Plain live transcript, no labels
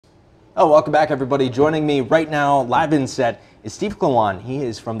Oh, welcome back, everybody. Joining me right now, live in set, is Steve Klawan. He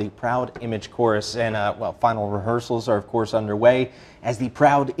is from the Proud Image Chorus, and well, final rehearsals are, of course, underway as the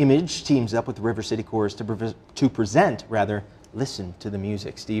Proud Image teams up with the River City Chorus to present, Listen to the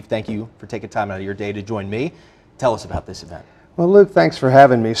Music. Steve, thank you for taking time out of your day to join me. Tell us about this event. Well, Luke, thanks for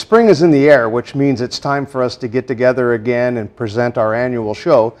having me. Spring is in the air, which means it's time for us to get together again and present our annual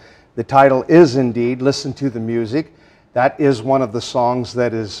show. The title is indeed Listen to the Music. That is one of the songs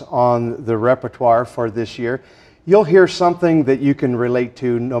that is on the repertoire for this year. You'll hear something that you can relate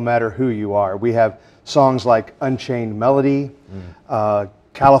to no matter who you are. We have songs like Unchained Melody,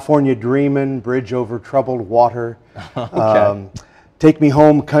 California Dreamin', Bridge Over Troubled Water, Okay. Take Me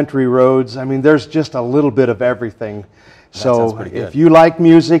Home, Country Roads. I mean, there's just a little bit of everything. So if you like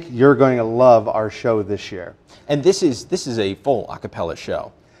music, you're going to love our show this year. And this is a full a cappella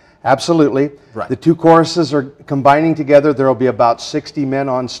show. Absolutely. Right. The two choruses are combining together. There will be about 60 men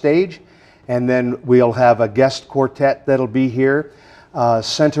on stage, and then we'll have a guest quartet that'll be here.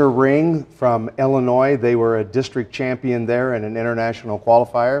 Center Ring from Illinois, they were a district champion there and an international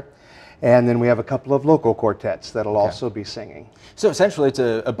qualifier. And then we have a couple of local quartets that'll also be singing. So essentially it's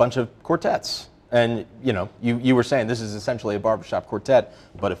a bunch of quartets. And you know, you were saying this is essentially a barbershop quartet,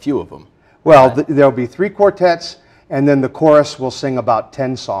 but a few of them. Well, there'll be 3 quartets, and then the chorus will sing about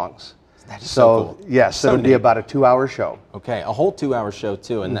 10 songs. That is so cool. Yes, it'll be about a 2-hour show. Okay, a whole 2-hour show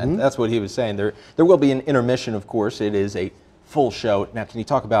too, and that's what he was saying. There will be an intermission, of course. It is a full show. Now, can you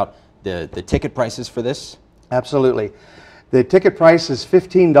talk about the ticket prices for this? Absolutely. The ticket price is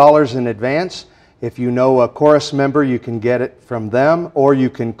 $15 in advance. If you know a chorus member, you can get it from them, or you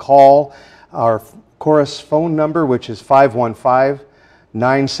can call our chorus phone number, which is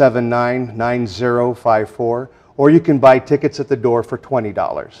 515-979-9054, or you can buy tickets at the door for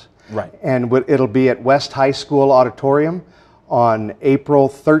 $20. Right. And it'll be at West High School Auditorium on April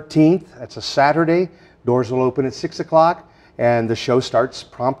 13th. That's a Saturday. Doors will open at 6 o'clock, and the show starts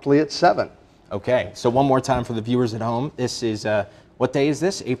promptly at 7. Okay, so one more time for the viewers at home. This is, what day is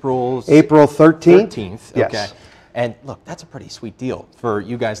this? April 13th. 13th, Yes. okay. And look, that's a pretty sweet deal for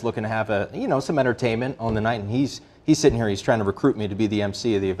you guys looking to have some entertainment on the night. And he's sitting here, he's trying to recruit me to be the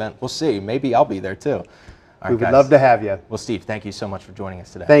MC of the event. We'll see, maybe I'll be there too. All right, We would love to have you. Well, Steve, thank you so much for joining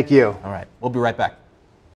us today. Thank you. All right, we'll be right back.